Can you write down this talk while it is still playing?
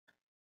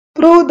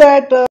Prove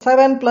that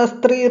 7 plus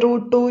 3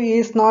 root 2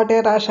 is not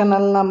a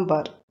rational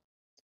number.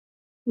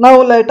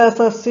 Now let us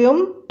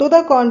assume to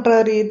the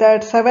contrary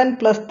that 7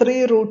 plus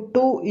 3 root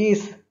 2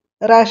 is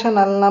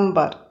rational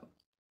number.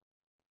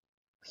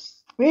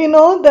 We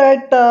know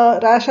that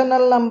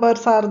rational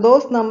numbers are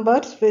those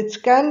numbers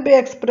which can be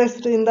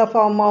expressed in the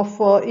form of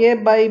a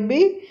by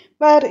b,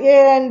 where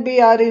a and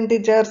b are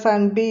integers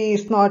and b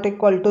is not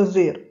equal to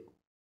 0.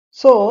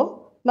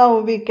 So now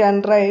we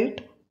can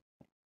write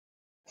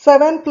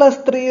 7 plus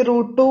 3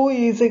 root 2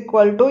 is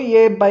equal to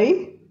a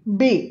by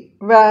b,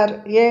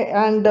 where a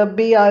and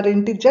b are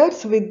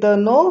integers with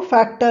no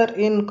factor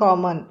in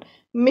common,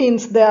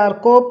 means they are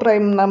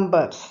co-prime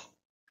numbers.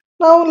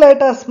 Now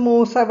let us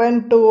move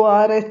 7 to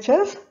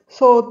RHS.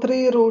 So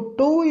 3 root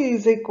 2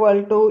 is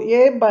equal to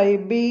a by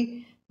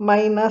b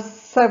minus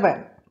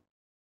 7.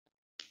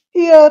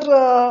 Here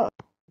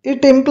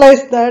it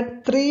implies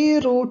that 3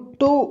 root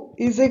 2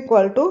 is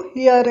equal to,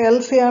 here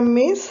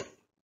LCM is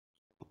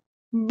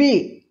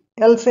b.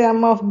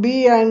 LCM of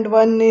b and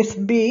 1 is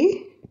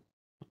b.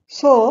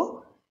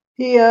 So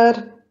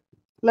here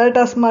let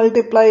us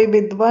multiply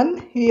with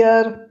 1.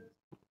 Here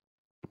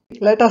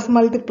let us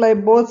multiply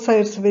both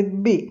sides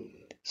with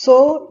b.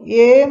 So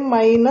a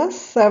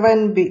minus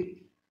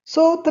 7b.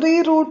 So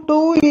 3 root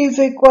 2 is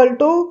equal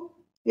to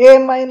a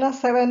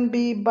minus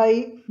 7b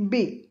by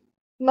b.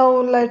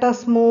 Now let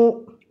us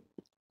move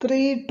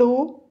 3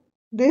 to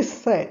this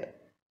side.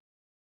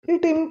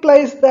 It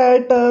implies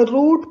that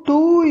root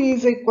 2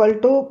 is equal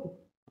to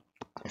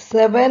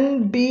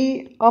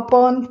 7b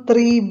upon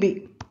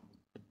 3b.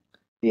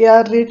 We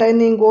are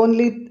retaining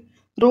only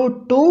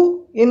root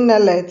 2 in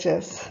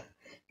LHS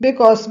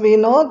because we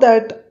know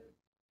that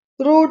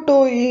root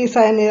 2 is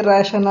an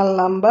irrational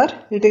number.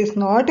 It is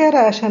not a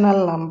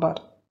rational number.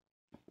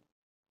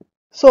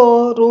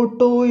 So root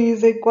 2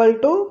 is equal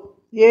to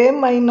a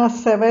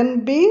minus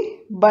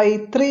 7b by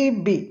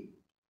 3b.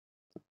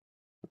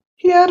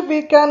 Here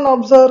we can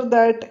observe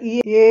that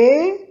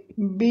a,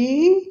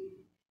 b,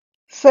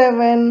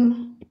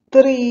 7,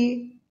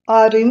 3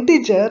 are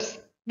integers.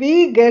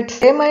 We get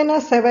a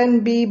minus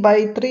 7b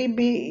by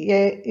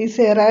 3b is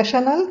a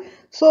rational.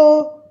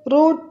 So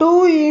root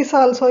 2 is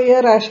also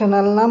a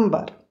rational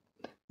number.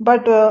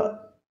 But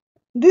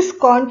this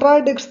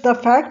contradicts the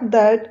fact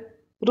that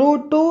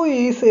root 2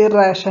 is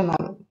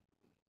irrational.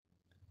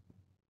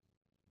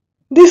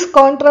 This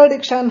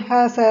contradiction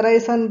has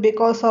arisen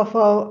because of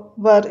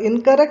our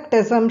incorrect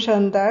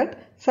assumption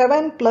that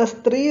 7 plus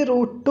 3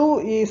 root 2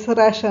 is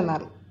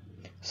rational.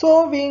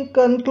 So we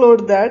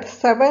conclude that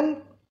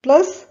 7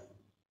 plus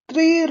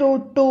 3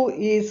 root 2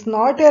 is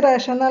not a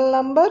rational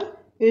number,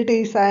 it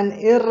is an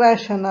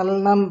irrational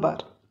number.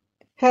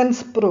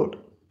 Hence proved.